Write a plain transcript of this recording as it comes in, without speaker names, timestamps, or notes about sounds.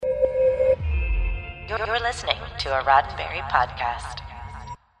You're listening to a Roddenberry podcast.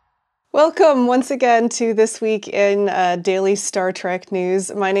 Welcome once again to This Week in Daily Star Trek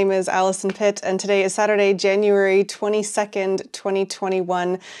News. My name is Allison Pitt, and today is Saturday, January 22nd,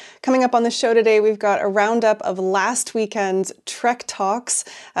 2021. Coming up on the show today, we've got a roundup of last weekend's Trek Talks.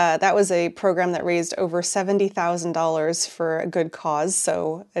 That was a program that raised over $70,000 for a good cause,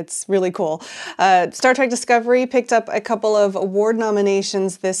 so it's really cool. Star Trek Discovery picked up a couple of award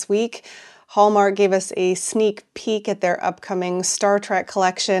nominations this week. Hallmark gave us a sneak peek at their upcoming Star Trek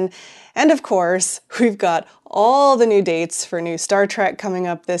collection. And of course, we've got all the new dates for new Star Trek coming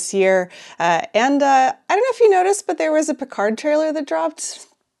up this year. I don't know if you noticed, but there was a Picard trailer that dropped.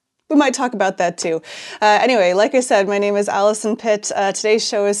 We might talk about that too. Anyway, like I said, my name is Allison Pitt. Today's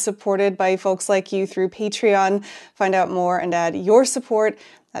show is supported by folks like you through Patreon. Find out more and add your support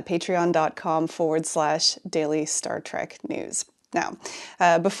at patreon.com/Daily Star Trek News. Now,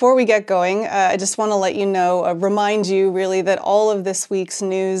 before we get going, I just want to let you know, remind you really that all of this week's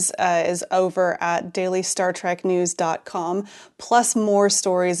news is over at dailystartreknews.com, plus more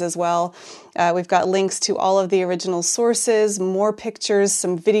stories as well. We've got links to all of the original sources, more pictures,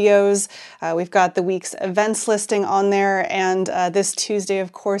 some videos. We've got the week's events listing on there. And this Tuesday,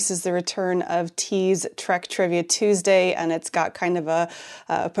 of course, is the return of T's Trek Trivia Tuesday. And it's got kind of a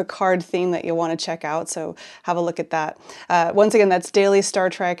Picard theme that you'll want to check out. So have a look at that. Once again, that's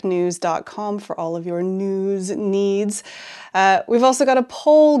dailystartreknews.com for all of your news needs. We've also got a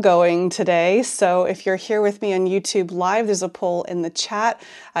poll going today. So if you're here with me on YouTube Live, there's a poll in the chat.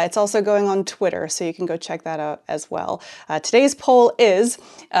 It's also going on Twitter, so you can go check that out as well. Today's poll is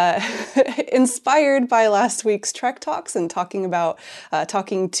inspired by last week's Trek Talks and talking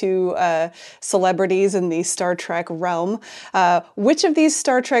to celebrities in the Star Trek realm. Which of these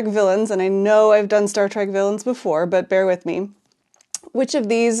Star Trek villains, and I know I've done Star Trek villains before, but bear with me. Which of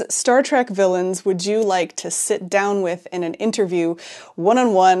these Star Trek villains would you like to sit down with in an interview,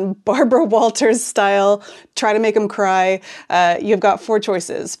 one-on-one, Barbara Walters style, try to make them cry? You've got four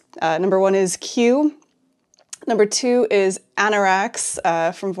choices. Number one is Q. Number two is Anarax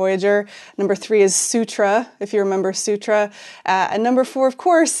from Voyager. Number three is Sutra, if you remember Sutra. And number four, of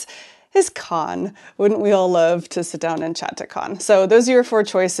course, is Khan. Wouldn't we all love to sit down and chat to Khan? So those are your four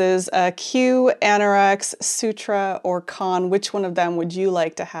choices. Q, Anarax, Sutra, or Khan. Which one of them would you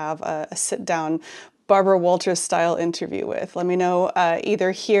like to have a sit-down Barbara Walters style interview with? Let me know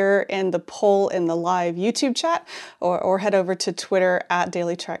either here in the poll in the live YouTube chat or head over to Twitter at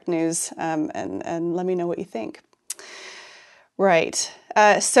Daily Trek News and let me know what you think. Right.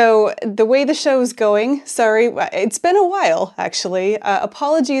 So the way the show's going, sorry, it's been a while, actually.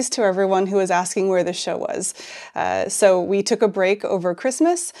 Apologies to everyone who was asking where the show was. So we took a break over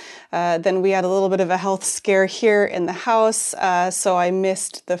Christmas. Then we had a little bit of a health scare here in the house. So I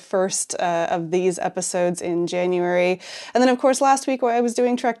missed the first of these episodes in January. And then, of course, last week I was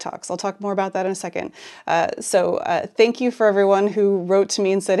doing Trek Talks. I'll talk more about that in a second. So thank you for everyone who wrote to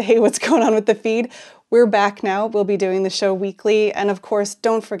me and said, hey, what's going on with the feed? We're back now. We'll be doing the show weekly. And of course,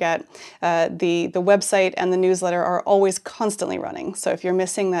 don't forget, the website and the newsletter are always constantly running. So if you're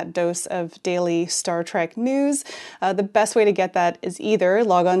missing that dose of daily Star Trek news, the best way to get that is either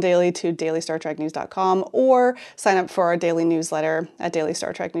log on daily to dailystartreknews.com or sign up for our daily newsletter at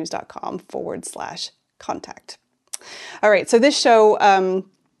dailystartreknews.com/contact. All right, so this show,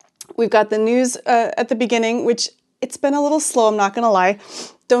 we've got the news at the beginning, which it's been a little slow, I'm not going to lie.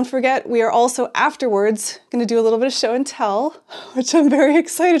 Don't forget, we are also afterwards going to do a little bit of show and tell, which I'm very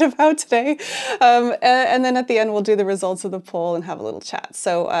excited about today. And then at the end, we'll do the results of the poll and have a little chat.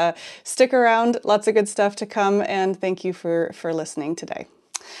 So stick around, lots of good stuff to come, and thank you for listening today.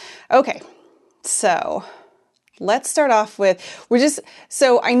 Okay, so let's start off with,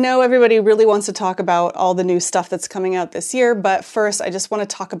 so I know everybody really wants to talk about all the new stuff that's coming out this year, but first I just want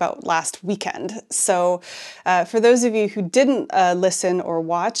to talk about last weekend. So for those of you who didn't listen or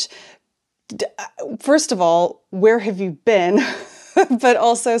watch, first of all, where have you been? But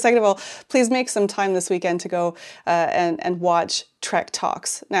also, second of all, please make some time this weekend to go and watch Trek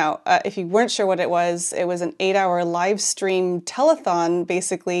Talks. Now, if you weren't sure what it was an 8-hour live stream telethon,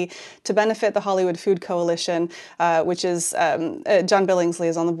 basically, to benefit the Hollywood Food Coalition, which is, John Billingsley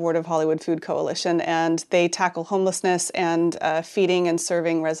is on the board of Hollywood Food Coalition, and they tackle homelessness and feeding and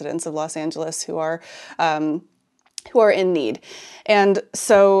serving residents of Los Angeles who are in need. And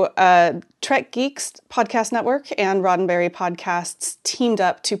so Trek Geeks Podcast Network and Roddenberry Podcasts teamed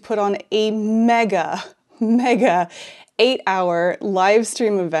up to put on a mega 8-hour live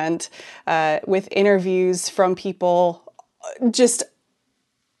stream event with interviews from people just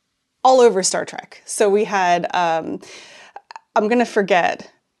all over Star Trek. So we had, I'm going to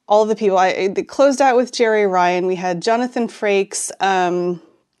forget all the people. They closed out with Jerry Ryan. We had Jonathan Frakes.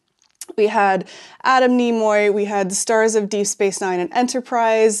 We had Adam Nimoy, we had the stars of Deep Space Nine and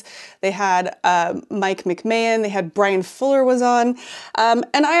Enterprise, they had Mike McMahon, they had Brian Fuller was on,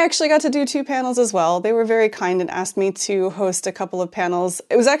 and I actually got to do 2 panels as well. They were very kind and asked me to host a couple of panels.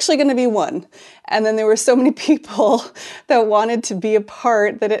 It was actually going to be 1, and then there were so many people that wanted to be a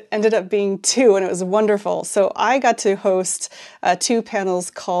part that it ended up being 2, and it was wonderful. So I got to host 2 panels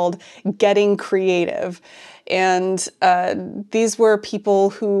called Getting Creative. And these were people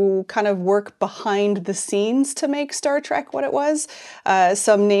who kind of work behind the scenes to make Star Trek what it was.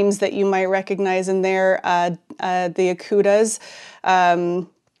 Some names that you might recognize in there, the Akudas,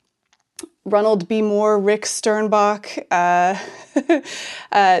 Ronald B. Moore, Rick Sternbach,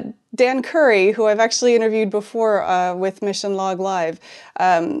 Dan Curry, who I've actually interviewed before with Mission Log Live.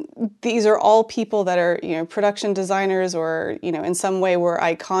 These are all people that are, production designers or, in some way were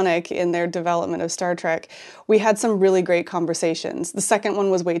iconic in their development of Star Trek. We had some really great conversations. The second one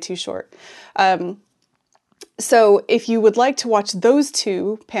was way too short. So if you would like to watch those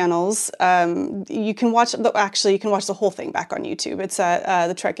 2 panels, you can watch the whole thing back on YouTube. It's at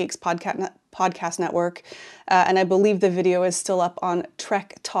the Trek Geeks podcast network, and I believe the video is still up on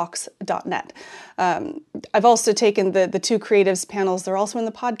trektalks.net. I've also taken the 2 creatives panels. They're also in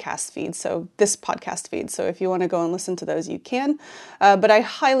the podcast feed, so this podcast feed. So if you want to go and listen to those, you can. But I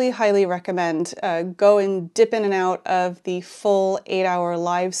highly, highly recommend go and dip in and out of the full 8-hour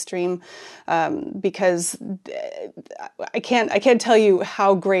live stream because I can't tell you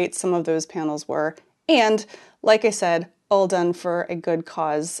how great some of those panels were. And like I said, all done for a good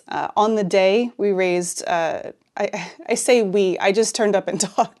cause. On the day, we raised, I say we, I just turned up and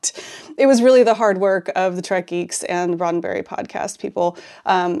talked. It was really the hard work of the Trek Geeks and Roddenberry podcast people.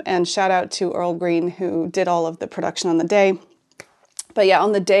 And shout out to Earl Green, who did all of the production on the day. But yeah,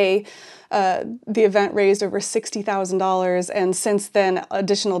 on the day, the event raised over $60,000, and since then,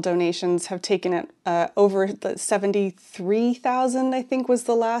 additional donations have taken it over the 73,000, I think was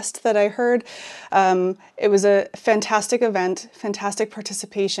the last that I heard. It was a fantastic event, fantastic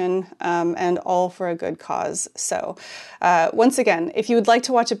participation, and all for a good cause. So once again, if you would like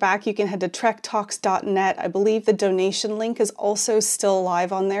to watch it back, you can head to trektalks.net. I believe the donation link is also still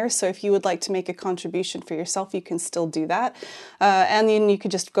live on there. So if you would like to make a contribution for yourself, you can still do that. And then you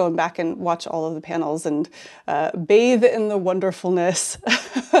could just go back and watch all of the panels and bathe in the wonderfulness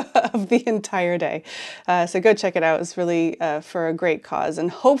of the entire day. So go check it out. It's really for a great cause. And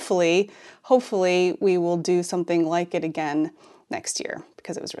hopefully we will do something like it again next year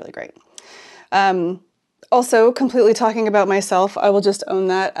because it was really great. Also, completely talking about myself, I will just own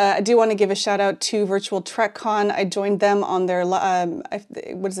that. I do want to give a shout out to Virtual TrekCon. I joined them on their,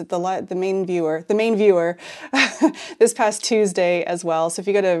 the main viewer, this past Tuesday as well. So if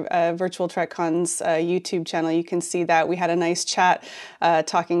you go to Virtual TrekCon's YouTube channel, you can see that. We had a nice chat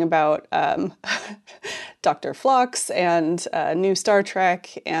talking about Dr. Phlox and new Star Trek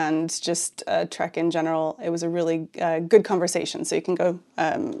and just Trek in general. It was a really good conversation. So you can go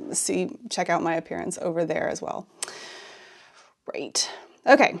check out my appearance over there as well. Right.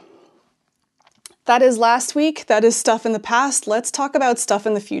 Okay. That is last week. That is stuff in the past. Let's talk about stuff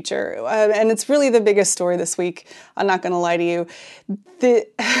in the future. And it's really the biggest story this week. I'm not going to lie to you.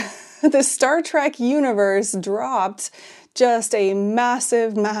 The Star Trek universe dropped just a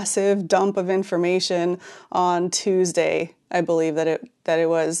massive, massive dump of information on Tuesday. I believe that it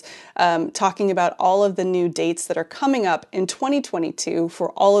was talking about all of the new dates that are coming up in 2022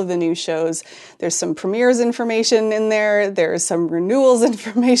 for all of the new shows. There's some premieres information in there. There's some renewals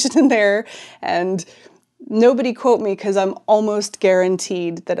information in there. And nobody quote me because I'm almost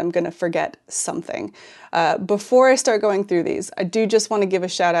guaranteed that I'm going to forget something. Before I start going through these, I do just want to give a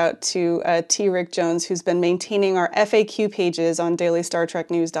shout out to T. Rick Jones, who's been maintaining our FAQ pages on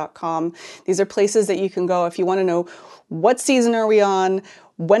dailystartreknews.com. These are places that you can go if you want to know what season are we on,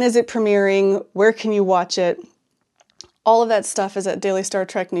 when is it premiering, where can you watch it. All of that stuff is at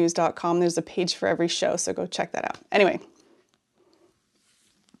dailystartreknews.com. There's a page for every show, so go check that out. Anyway,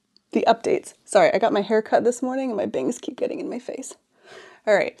 the updates. Sorry, I got my hair cut this morning and my bangs keep getting in my face.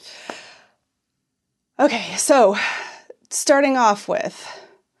 All right. Okay, so starting off with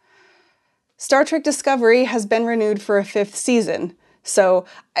Star Trek Discovery has been renewed for a 5th season. So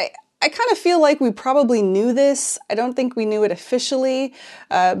I kind of feel like we probably knew this. I don't think we knew it officially,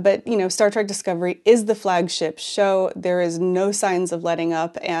 but Star Trek Discovery is the flagship show. There is no signs of letting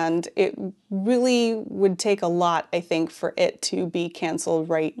up, and it really would take a lot, I think, for it to be canceled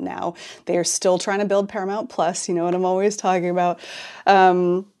right now. They are still trying to build Paramount Plus, you know what I'm always talking about.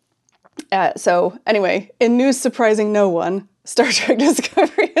 So anyway, in news surprising no one, Star Trek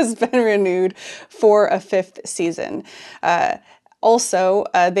Discovery has been renewed for a 5th season. Also,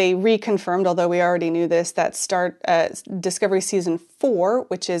 they reconfirmed, although we already knew this, that Discovery Season 4,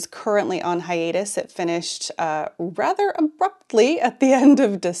 which is currently on hiatus, it finished rather abruptly at the end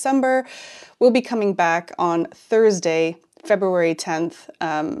of December, will be coming back on Thursday, February 10th,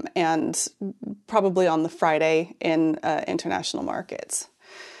 and probably on the Friday in international markets.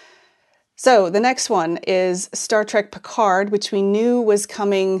 So the next one is Star Trek Picard, which we knew was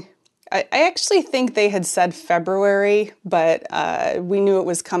coming. I actually think they had said February, but we knew it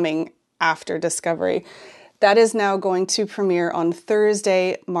was coming after Discovery. That is now going to premiere on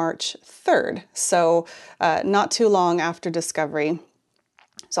Thursday, March 3rd. So not too long after Discovery.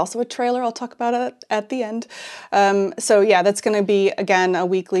 There's also a trailer. I'll talk about it at the end. So yeah, that's going to be, again, a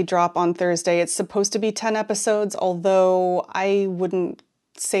weekly drop on Thursday. It's supposed to be 10 episodes, although I wouldn't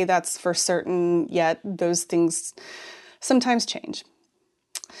say that's for certain yet. Those things sometimes change.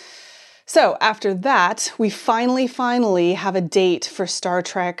 So after that, we finally have a date for Star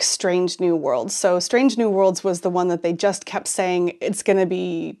Trek Strange New Worlds. So Strange New Worlds was the one that they just kept saying it's going to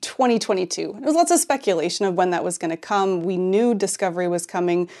be 2022. There was lots of speculation of when that was going to come. We knew Discovery was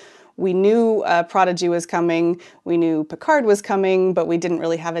coming. We knew Prodigy was coming. We knew Picard was coming, but we didn't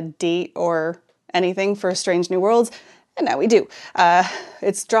really have a date or anything for Strange New Worlds. And now we do.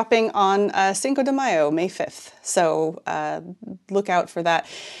 It's dropping on Cinco de Mayo, May 5th. So look out for that.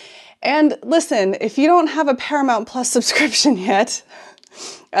 And listen, if you don't have a Paramount Plus subscription yet,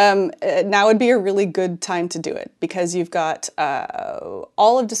 now would be a really good time to do it, because you've got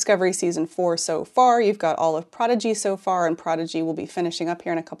all of Discovery Season 4 so far, you've got all of Prodigy so far, and Prodigy will be finishing up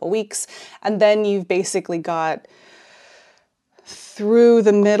here in a couple weeks, and then you've basically got through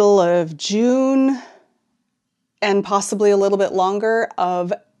the middle of June, and possibly a little bit longer,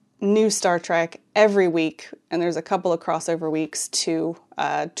 of new Star Trek every week. And there's a couple of crossover weeks too.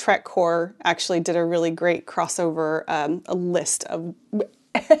 Trek Core actually did a really great crossover, a list of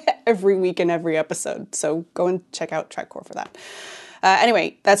every week and every episode. So go and check out Trek Core for that.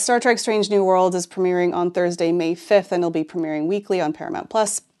 Anyway, that Star Trek Strange New Worlds is premiering on Thursday, May 5th, and it'll be premiering weekly on Paramount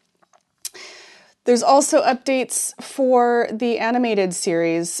Plus. There's also updates for the animated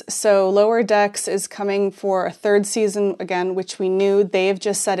series. So Lower Decks is coming for a 3rd season again, which we knew. They've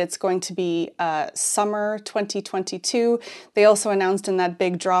just said it's going to be summer 2022. They also announced in that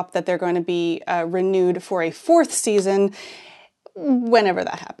big drop that they're going to be renewed for a 4th season, whenever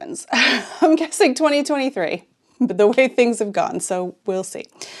that happens. I'm guessing 2023, but the way things have gone, so we'll see.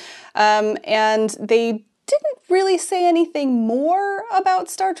 And they didn't really say anything more about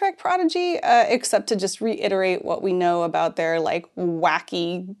Star Trek Prodigy, except to just reiterate what we know about their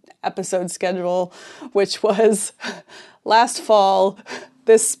wacky episode schedule, which was last fall,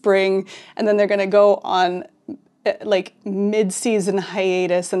 this spring, and then they're going to go on mid-season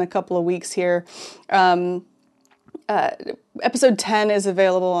hiatus in a couple of weeks here. Episode 10 is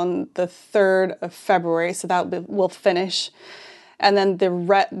available on the 3rd of February, so that will finish. And then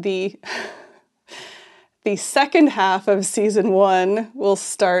the second half of season 1 will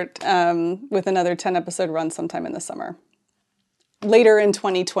start with another 10-episode run sometime in the summer. Later in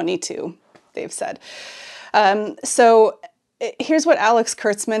 2022, they've said. So here's what Alex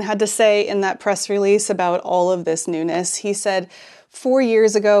Kurtzman had to say in that press release about all of this newness. He said, 4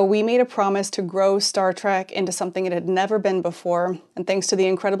 years ago, we made a promise to grow Star Trek into something it had never been before. And thanks to the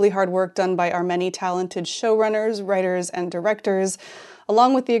incredibly hard work done by our many talented showrunners, writers, and directors,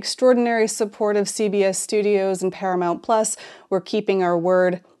 along with the extraordinary support of CBS Studios and Paramount Plus, we're keeping our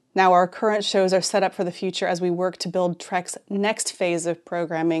word. Now our current shows are set up for the future as we work to build Trek's next phase of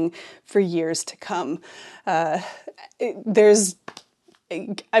programming for years to come.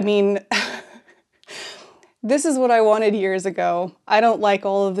 This is what I wanted years ago. I don't like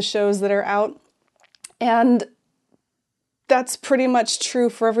all of the shows that are out. And that's pretty much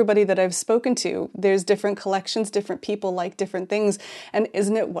true for everybody that I've spoken to. There's different collections, different people like different things, and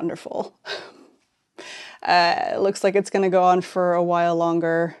isn't it wonderful? It looks like it's going to go on for a while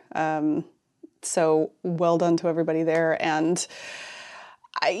longer, so well done to everybody there. And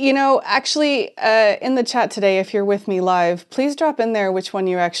actually, in the chat today, if you're with me live, please drop in there which one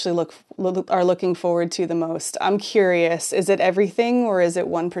you actually are looking forward to the most. I'm curious, is it everything or is it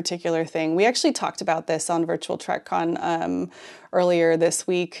one particular thing? We actually talked about this on Virtual TrekCon earlier this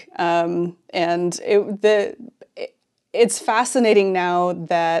week, and it's fascinating now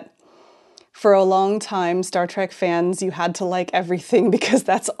that for a long time, Star Trek fans, you had to like everything because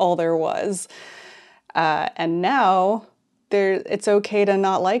that's all there was. And now it's okay to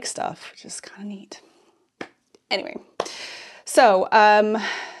not like stuff, which is kind of neat. Anyway, so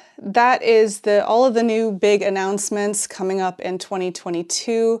that is all of the new big announcements coming up in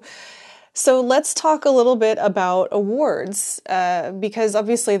 2022. So let's talk a little bit about awards, because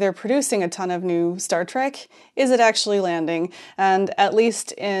obviously they're producing a ton of new Star Trek. Is it actually landing? And at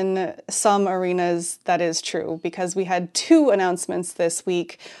least in some arenas, that is true, because we had 2 announcements this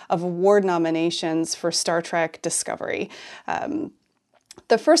week of award nominations for Star Trek Discovery.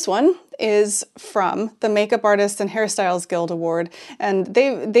 The first one is from the Makeup Artists and Hairstyles Guild Award, and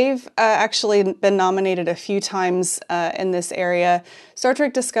they've actually been nominated a few times in this area. Star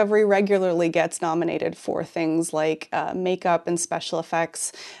Trek Discovery regularly gets nominated for things like makeup and special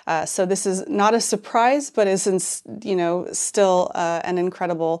effects, so this is not a surprise, but is still an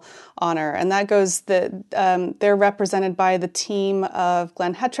incredible honor. And that goes they're represented by the team of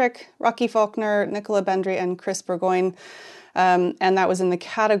Glenn Hetrick, Rocky Faulkner, Nicola Bendry, and Chris Burgoyne. And that was in the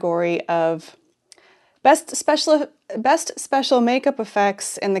category of Best Special Makeup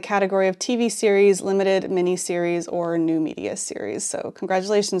Effects in the category of TV series, limited miniseries, or new media series. So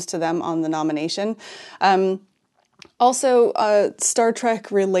congratulations to them on the nomination. Also, Star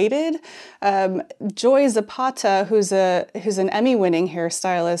Trek related, Joy Zapata, who's an Emmy-winning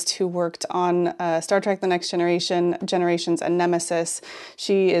hairstylist who worked on Star Trek: The Next Generation, Generations, and Nemesis.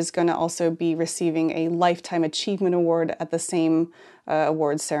 She is going to also be receiving a Lifetime Achievement Award at the same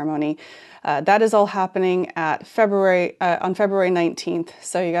awards ceremony. That is all happening on February 19th.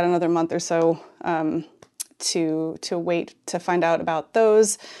 So you got another month or so to wait to find out about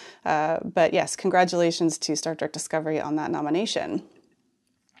those. But yes, congratulations to Star Trek Discovery on that nomination.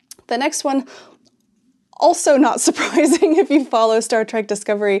 The next one, also not surprising if you follow Star Trek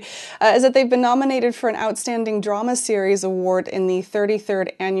Discovery, is that they've been nominated for an Outstanding Drama Series Award in the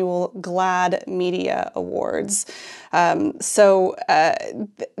 33rd Annual GLAAD Media Awards. So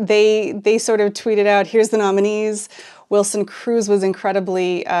they sort of tweeted out, here's the nominees. Wilson Cruz was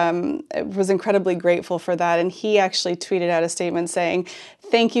incredibly grateful for that, and he actually tweeted out a statement saying,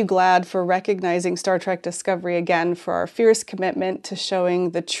 "Thank you, GLAAD, for recognizing Star Trek Discovery again for our fierce commitment to showing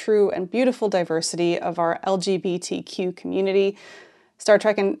the true and beautiful diversity of our LGBTQ community. Star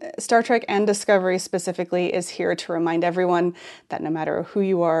Trek and Discovery specifically is here to remind everyone that no matter who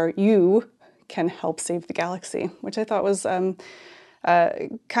you are, you can help save the galaxy," which I thought was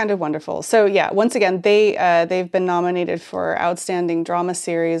kind of wonderful. So yeah, once again, they've been nominated for Outstanding Drama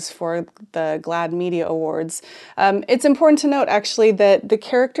Series for the GLAAD Media Awards. It's important to note, actually, that the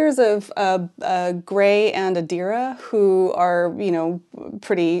characters of Gray and Adira, who are,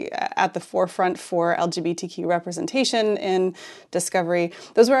 pretty at the forefront for LGBTQ representation in Discovery,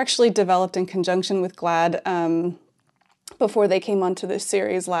 those were actually developed in conjunction with GLAAD before they came onto the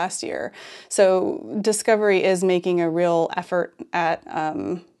series last year. So Discovery is making a real effort at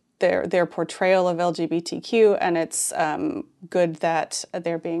their portrayal of LGBTQ, and it's good that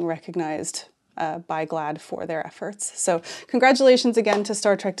they're being recognized by GLAAD for their efforts. So congratulations again to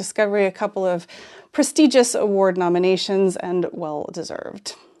Star Trek Discovery, a couple of prestigious award nominations and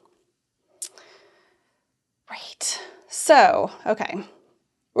well-deserved. Right, so, okay.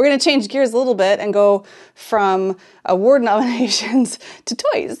 We're going to change gears a little bit and go from award nominations to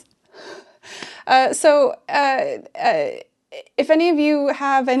toys. If any of you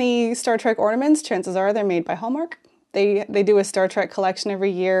have any Star Trek ornaments, chances are they're made by Hallmark. They do a Star Trek collection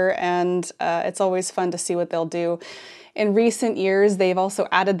every year, and it's always fun to see what they'll do. In recent years, they've also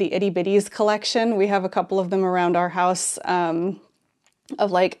added the Itty Bitties collection. We have a couple of them around our house of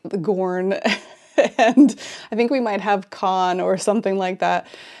like the Gorn. And I think we might have Khan or something like that.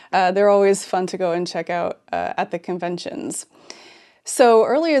 They're always fun to go and check out at the conventions. So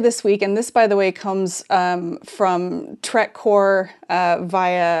earlier this week, and this, by the way, comes from TrekCore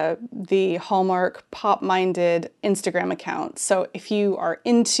via the Hallmark Pop-Minded Instagram account. So if you are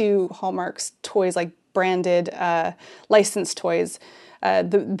into Hallmark's toys, like branded licensed toys,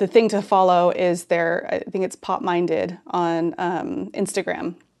 the thing to follow is I think it's Pop-Minded on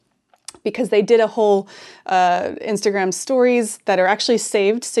Instagram, because they did a whole Instagram stories that are actually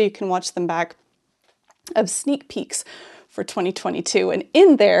saved so you can watch them back of sneak peeks for 2022. And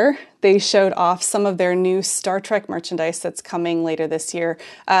in there, they showed off some of their new Star Trek merchandise that's coming later this year.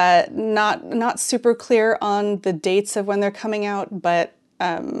 Not super clear on the dates of when they're coming out, but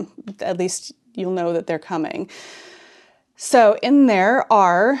at least you'll know that they're coming. So in there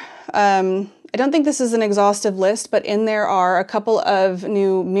are... I don't think this is an exhaustive list, but in there are a couple of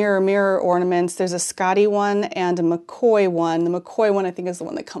new mirror ornaments. There's a Scotty one and a McCoy one. The McCoy one, I think, is the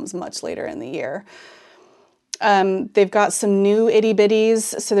one that comes much later in the year. They've got some new itty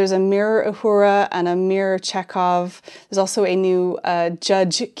bitties. So there's a Mirror Uhura and a Mirror Chekhov. There's also a new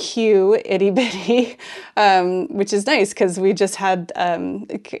Judge Q itty bitty, which is nice because we just had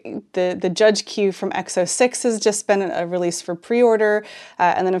the Judge Q from XO6 has just been released for pre-order.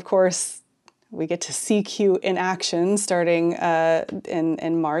 And then, of course, we get to see Q in action starting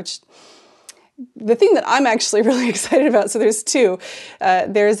in March. The thing that I'm actually really excited about, so there's two.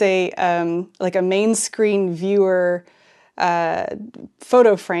 There's a like a main screen viewer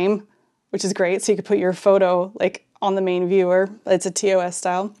photo frame, which is great. So you could put your photo like on the main viewer. It's a TOS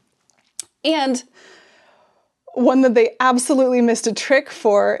style. And one that they absolutely missed a trick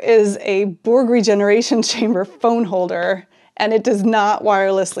for is a Borg regeneration chamber phone holder, and it does not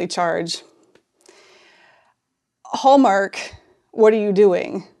wirelessly charge. Hallmark, what are you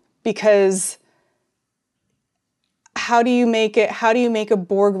doing? Because how do you make a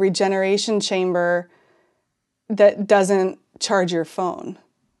Borg regeneration chamber that doesn't charge your phone?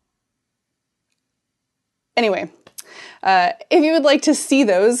 Anyway, if you would like to see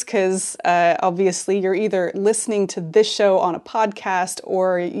those, because obviously you're either listening to this show on a podcast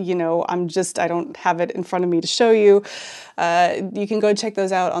or, I don't have it in front of me to show you. You can go check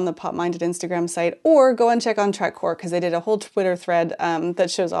those out on the Pop Minded Instagram site, or go and check on TrekCore because they did a whole Twitter thread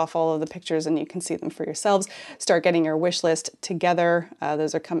that shows off all of the pictures and you can see them for yourselves. Start getting your wish list together.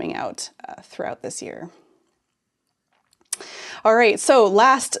 Those are coming out throughout this year. All right, so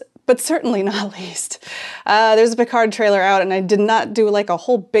last but certainly not least, there's a Picard trailer out, and I did not do like a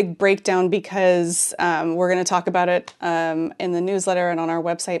whole big breakdown because we're going to talk about it in the newsletter and on our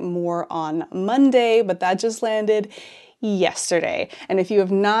website more on Monday, but that just landed yesterday. And if you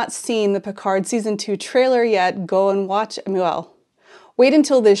have not seen the Picard Season 2 trailer yet, go and watch, wait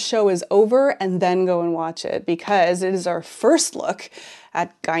until this show is over and then go and watch it, because it is our first look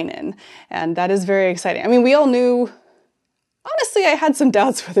at Guinan, and that is very exciting. I mean, we all knew. Honestly, I had some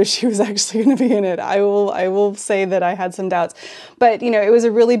doubts whether she was actually going to be in it. I will say that I had some doubts. But, it was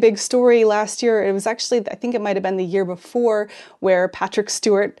a really big story last year. It was actually, I think it might have been the year before, where Patrick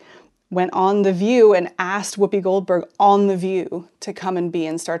Stewart went on The View and asked Whoopi Goldberg on The View to come and be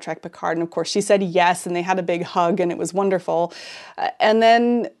in Star Trek Picard. And of course, she said yes, and they had a big hug, and it was wonderful. And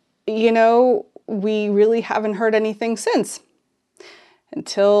then, we really haven't heard anything since,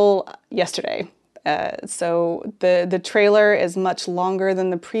 until yesterday. So the trailer is much longer than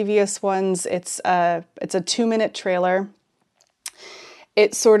the previous ones. It's a 2-minute trailer.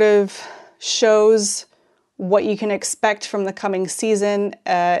 It sort of shows what you can expect from the coming season.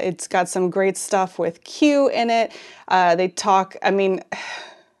 It's got some great stuff with Q in it. They talk, okay,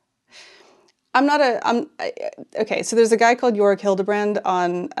 so there's a guy called Yorick Hildebrand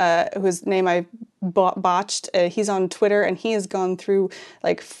on, whose name I botched. He's on Twitter, and he has gone through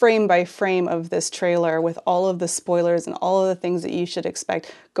like frame by frame of this trailer with all of the spoilers and all of the things that you should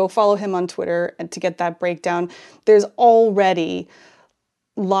expect. Go follow him on Twitter and to get that breakdown. There's already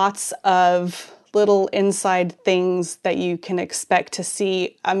lots of little inside things that you can expect to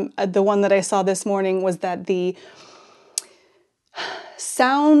see. The one that I saw this morning was that the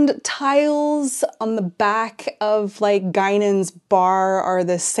sound tiles on the back of like Guinan's bar are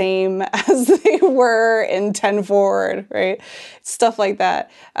the same as they were in 10 Forward, right? Stuff like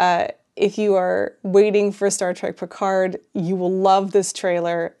that. If you are waiting for Star Trek Picard, you will love this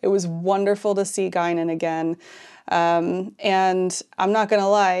trailer. It was wonderful to see Guinan again. And I'm not going to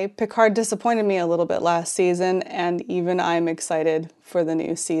lie, Picard disappointed me a little bit last season, and even I'm excited for the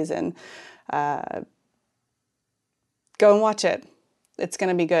new season. Go and watch it. It's going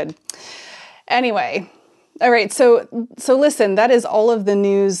to be good. Anyway, all right, so listen, that is all of the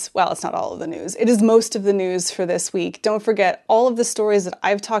news. Well, it's not all of the news. It is most of the news for this week. Don't forget, all of the stories that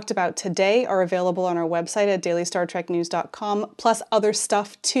I've talked about today are available on our website at dailystartreknews.com, plus other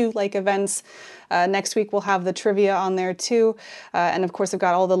stuff too, like events. Next week, we'll have the trivia on there too. And of course, I've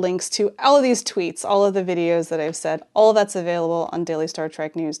got all the links to all of these tweets, all of the videos that I've said. All of that's available on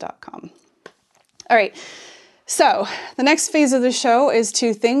dailystartreknews.com. All right. So the next phase of the show is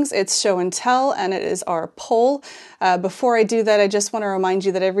two things. It's show and tell, and it is our poll. Before I do that, I just want to remind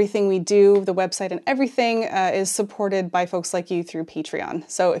you that everything we do, the website and everything, is supported by folks like you through Patreon.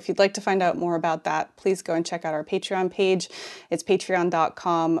 So if you'd like to find out more about that, please go and check out our Patreon page. It's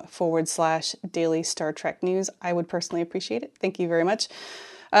patreon.com/Daily Star Trek News. I would personally appreciate it. Thank you very much.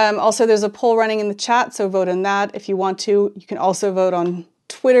 Also, there's a poll running in the chat, so vote on that if you want to. You can also vote on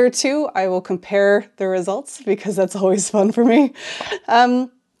Twitter too. I will compare the results because that's always fun for me.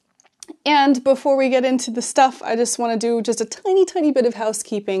 And before we get into the stuff, I just want to do just a tiny bit of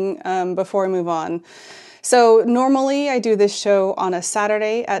housekeeping before I move on. So normally I do this show on a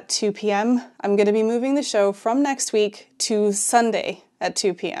Saturday at 2 p.m. I'm going to be moving the show from next week to Sunday at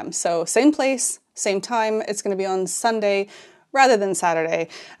 2 p.m. So same place, same time. It's going to be on Sunday rather than Saturday.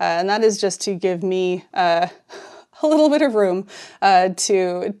 And that is just to give me a little bit of room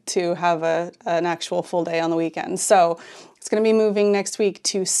to have an actual full day on the weekend. So it's going to be moving next week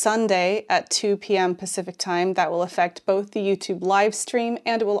to Sunday at 2 p.m. Pacific time. That will affect both the YouTube live stream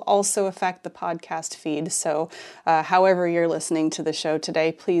and it will also affect the podcast feed. So however you're listening to the show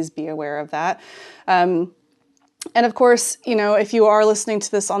today, please be aware of that. And of course, you know, if you are listening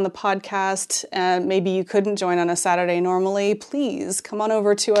to this on the podcast and maybe you couldn't join on a Saturday normally, please come on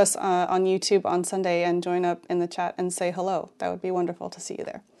over to us on YouTube on Sunday and join up in the chat and say hello. That would be wonderful to see you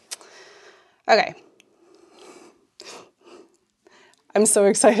there. Okay. I'm so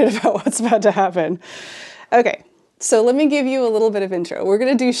excited about what's about to happen. Okay, so let me give you a little bit of intro. We're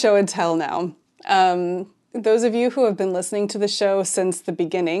going to do show and tell now. Those of you who have been listening to the show since the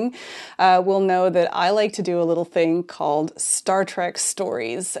beginning will know that I like to do a little thing called Star Trek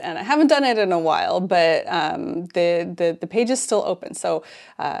stories, and I haven't done it in a while, but the page is still open. So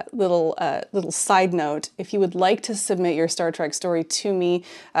little side note: if you would like to submit your Star Trek story to me,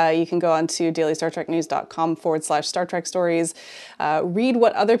 you can go on to dailystartreknews.com/Star Trek stories, read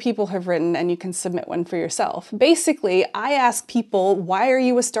what other people have written, and you can submit one for yourself. Basically, I ask people, why are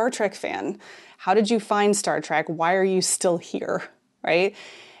you a Star Trek fan? How did you find Star Trek? Why are you still here, right?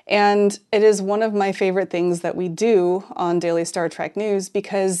 And it is one of my favorite things that we do on Daily Star Trek News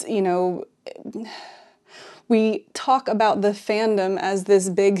because, you know, we talk about the fandom as this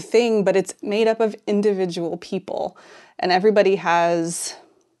big thing, but it's made up of individual people. And everybody has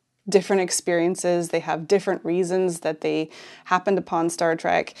different experiences. They have different reasons that they happened upon Star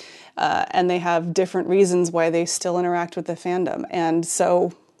Trek. And they have different reasons why they still interact with the fandom. And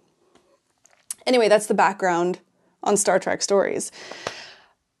so anyway, that's the background on Star Trek stories.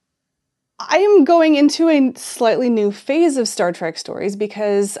 I am going into a slightly new phase of Star Trek stories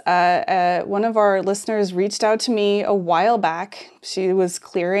because one of our listeners reached out to me a while back. She was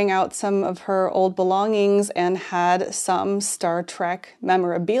clearing out some of her old belongings and had some Star Trek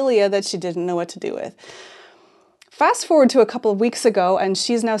memorabilia that she didn't know what to do with. Fast forward to a couple of weeks ago, and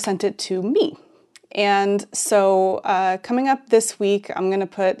she's now sent it to me. And so coming up this week, I'm going to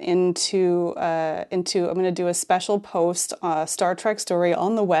put I'm going to do a special post, Star Trek story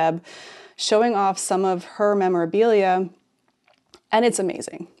on the web, showing off some of her memorabilia. And it's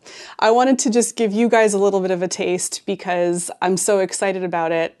amazing. I wanted to just give you guys a little bit of a taste because I'm so excited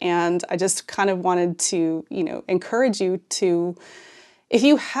about it. And I just kind of wanted to, you know, encourage you to, if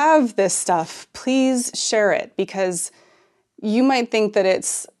you have this stuff, please share it because you might think that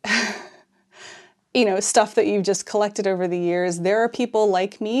it's you know, stuff that you've just collected over the years. There are people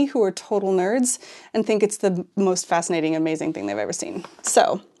like me who are total nerds and think it's the most fascinating, amazing thing they've ever seen.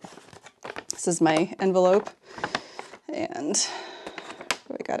 So this is my envelope and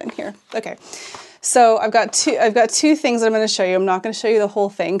what we got in here. Okay. So I've got two things that I'm going to show you. I'm not going to show you the whole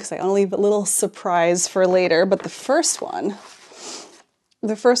thing because I want to leave a little surprise for later. But the first one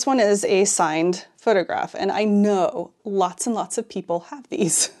is a signed photograph. And I know lots and lots of people have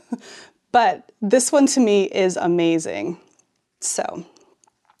these. But this one to me is amazing. So I'm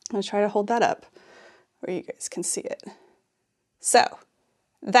going to try to hold that up where you guys can see it. So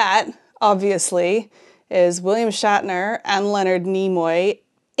that obviously is William Shatner and Leonard Nimoy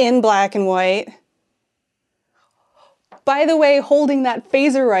in black and white. By the way, holding that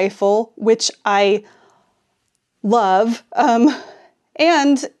phaser rifle, which I love, and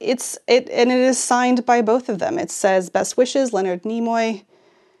it is signed by both of them. It says, "Best wishes, Leonard Nimoy."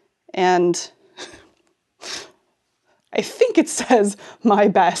 And I think it says "my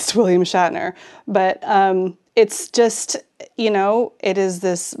best, William Shatner." But it's just, you know, it is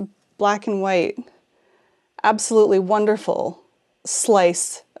this black and white, absolutely wonderful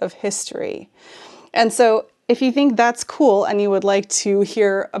slice of history. And so if you think that's cool and you would like to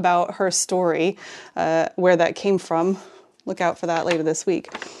hear about her story, where that came from, look out for that later this week.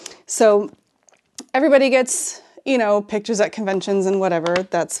 So everybody gets, you know, pictures at conventions and whatever,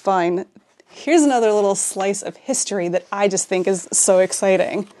 that's fine. Here's another little slice of history that I just think is so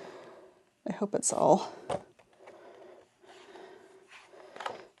exciting. I hope it's all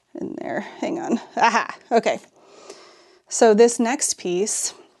in there. Hang on. Aha, okay. So this next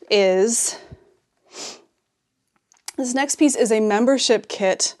piece is a membership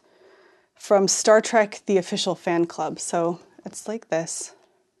kit from Star Trek, the official fan club. So it's like this.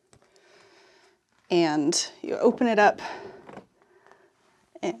 And you open it up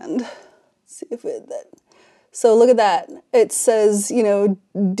and see if so look at that. It says, you know,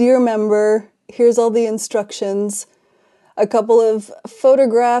 "Dear member, Here's all the instructions. A couple of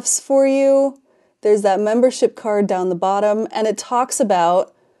photographs for you. There's that membership card down the bottom, and it talks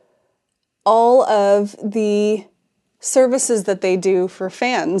about all of the services that they do for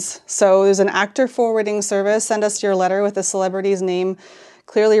fans. So there's an actor forwarding service. Send us your letter with the celebrity's name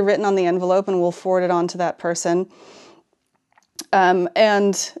clearly written on the envelope, and we'll forward it on to that person.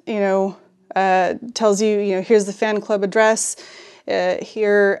 And, tells you, here's the fan club address,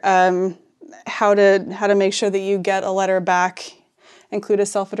 here, how to make sure that you get a letter back, include a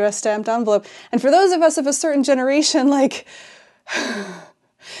self-addressed stamped envelope. And for those of us of a certain generation, like,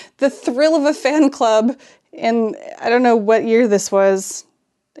 the thrill of a fan club in, I don't know what year this was,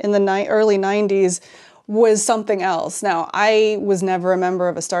 in the early 90s, was something else. Now, I was never a member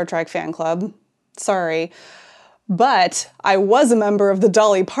of a Star Trek fan club. Sorry. But I was a member of the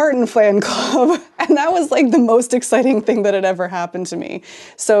Dolly Parton fan club, and that was like the most exciting thing that had ever happened to me.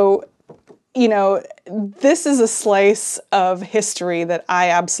 So, this is a slice of history that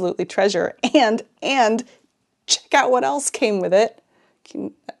I absolutely treasure. And check out what else came with it.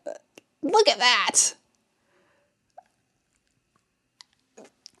 Look at that.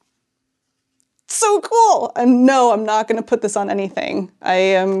 So cool. And no, I'm not going to put this on anything. I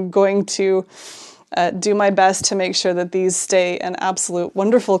am going to do my best to make sure that these stay in absolute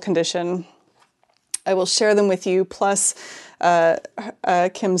wonderful condition. I will share them with you, plus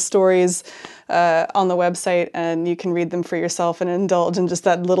Kim's stories on the website, and you can read them for yourself and indulge in just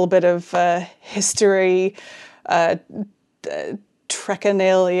that little bit of history,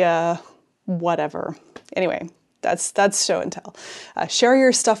 Trekinalia, whatever. Anyway, that's show and tell. Share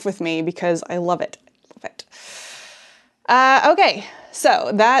your stuff with me because I love it. Love it. Okay,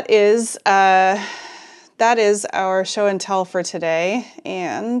 so that is our show and tell for today,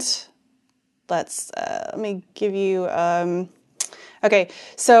 and let me give you. Okay,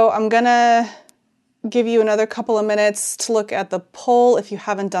 so I'm gonna give you another couple of minutes to look at the poll if you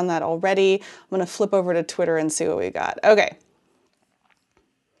haven't done that already. I'm gonna flip over to Twitter and see what we got. Okay,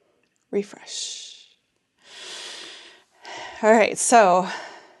 refresh. All right, so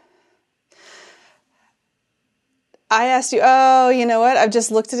I asked you, you know what? I've just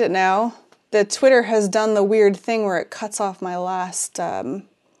looked at it now. The Twitter has done the weird thing where it cuts off my last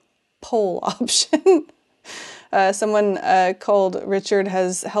poll option. Someone called Richard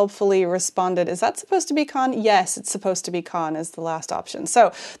has helpfully responded. Is that supposed to be con? Yes, it's supposed to be con is the last option.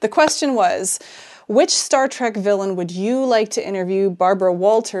 So the question was, which Star Trek villain would you like to interview Barbara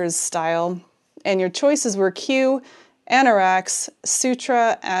Walters style? And your choices were Q, Anorax,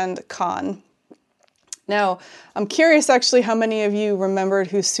 Sutra, and Khan. Now, I'm curious actually how many of you remembered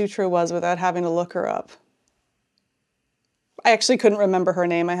who Sutra was without having to look her up. I actually couldn't remember her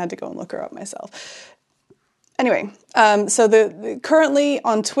name. I had to go and look her up myself. Anyway, so currently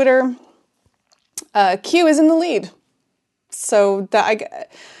on Twitter, Q is in the lead. So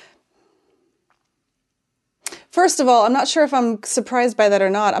first of all, I'm not sure if I'm surprised by that or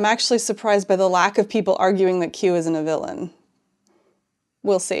not. I'm actually surprised by the lack of people arguing that Q isn't a villain.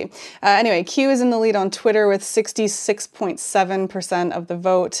 We'll see. Anyway, Q is in the lead on Twitter with 66.7% of the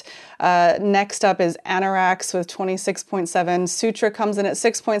vote. Next up is Anorax with 26.7%. Sutra comes in at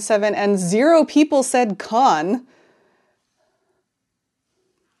 6.7%, and 0 people said Khan.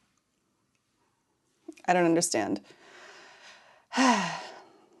 I don't understand.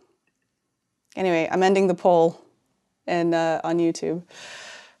 Anyway, I'm ending the poll on YouTube.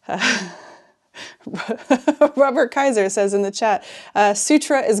 Robert Kaiser says in the chat,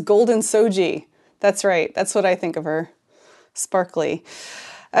 Sutra is golden Soji. That's right. That's what I think of her. Sparkly.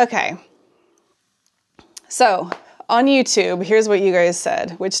 Okay. So, on YouTube, here's what you guys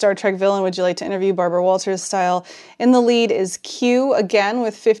said. Which Star Trek villain would you like to interview Barbara Walters style? In the lead is Q, again,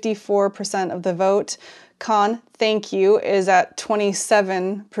 with 54% of the vote. Khan, thank you, is at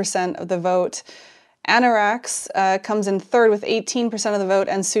 27% of the vote. Anorax comes in third with 18% of the vote,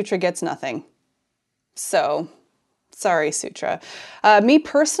 and Sutra gets nothing. So, sorry, Sutra. Me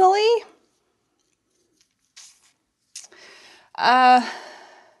personally, I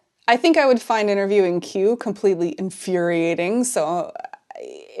think I would find interviewing Q completely infuriating, so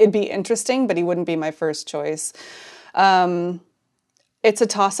it'd be interesting, but he wouldn't be my first choice. It's a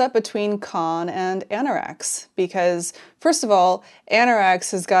toss-up between Khan and Anorax, because, first of all, Anorax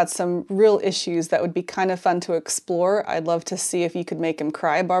has got some real issues that would be kind of fun to explore. I'd love to see if you could make him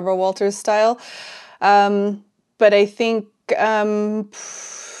cry, Barbara Walters style. But I think, actually,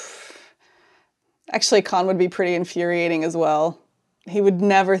 Khan would be pretty infuriating as well. He would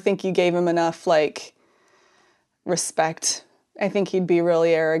never think you gave him enough, respect. I think he'd be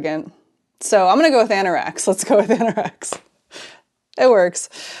really arrogant. So I'm going to go with Anorax. Let's go with Anorax. It works.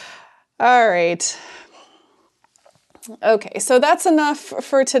 All right. Okay, so that's enough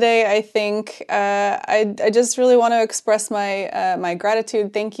for today, I think. I just really want to express my my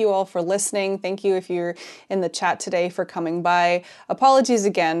gratitude. Thank you all for listening. Thank you if you're in the chat today for coming by. Apologies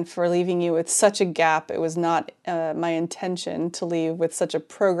again for leaving you with such a gap. It was not my intention to leave with such a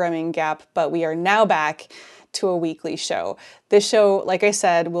programming gap, but we are now back to a weekly show. This show, like I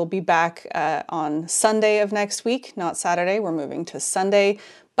said, will be back on Sunday of next week, not Saturday. We're moving to Sunday,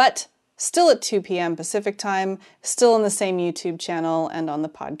 but still at 2 p.m. Pacific time, still on the same YouTube channel and on the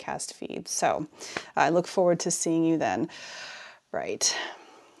podcast feed. So I look forward to seeing you then. Right.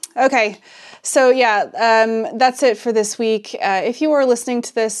 Okay. So yeah, that's it for this week. If you are listening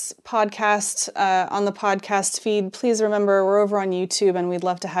to this podcast on the podcast feed, please remember we're over on YouTube and we'd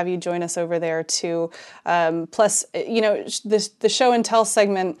love to have you join us over there too. Plus, you know, the show and tell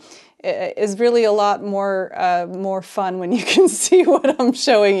segment is really a lot more fun when you can see what I'm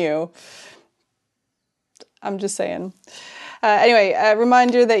showing you. I'm just saying. Anyway, a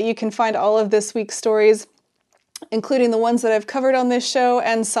reminder that you can find all of this week's stories, including the ones that I've covered on this show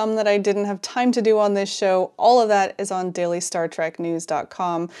and some that I didn't have time to do on this show. All of that is on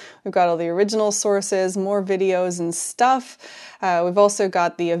dailystartreknews.com. We've got all the original sources, more videos and stuff. We've also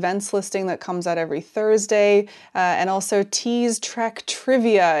got the events listing that comes out every Thursday. And also T's Trek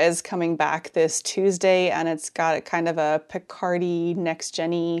Trivia is coming back this Tuesday, and it's got kind of a Picardy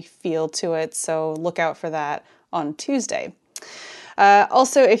next-gen-y feel to it. So look out for that on Tuesday.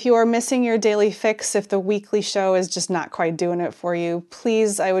 Also, if you are missing your daily fix, if the weekly show is just not quite doing it for you,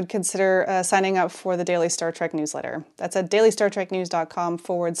 please, I would consider signing up for the Daily Star Trek newsletter. That's at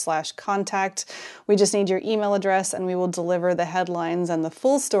dailystartreknews.com/contact. We just need your email address and we will deliver the headlines and the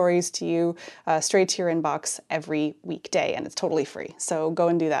full stories to you straight to your inbox every weekday, and it's totally free. So go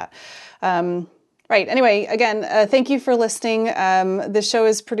and do that. Right. Anyway, again, thank you for listening. This show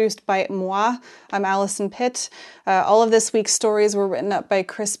is produced by moi. I'm Allison Pitt. All of this week's stories were written up by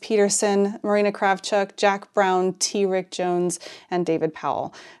Chris Peterson, Marina Kravchuk, Jack Brown, T. Rick Jones, and David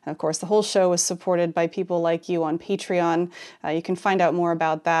Powell. And of course, the whole show was supported by people like you on Patreon. You can find out more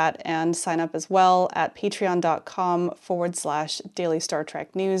about that and sign up as well at patreon.com/Daily Star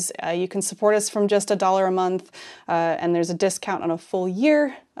Trek News. You can support us from just $1 a month, and there's a discount on a full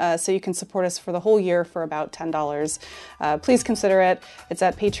year. So you can support us for the whole year for about $10. Please consider it. It's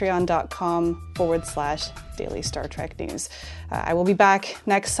at patreon.com/Daily Star Trek News. I will be back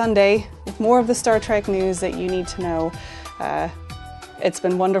next Sunday with more of the Star Trek news that you need to know. It's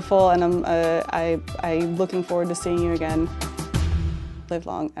been wonderful, and I'm looking forward to seeing you again. Live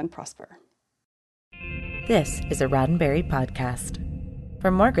long and prosper. This is a Roddenberry podcast.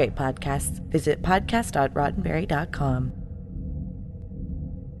 For more great podcasts, visit podcast.roddenberry.com.